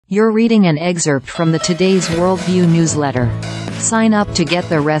You're reading an excerpt from the today's WorldView newsletter. Sign up to get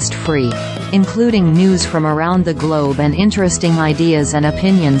the rest free, including news from around the globe and interesting ideas and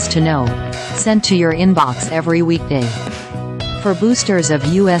opinions to know, sent to your inbox every weekday. For boosters of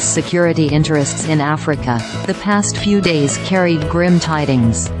U.S. security interests in Africa, the past few days carried grim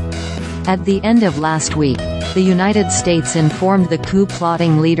tidings. At the end of last week, the United States informed the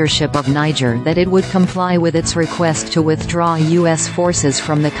coup-plotting leadership of Niger that it would comply with its request to withdraw U.S. forces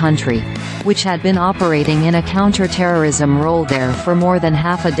from the country, which had been operating in a counterterrorism role there for more than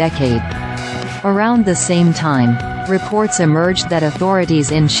half a decade. Around the same time, reports emerged that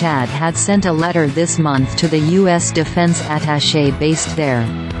authorities in Chad had sent a letter this month to the U.S. defense attaché based there,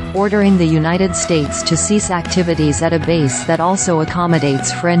 ordering the United States to cease activities at a base that also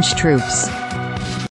accommodates French troops.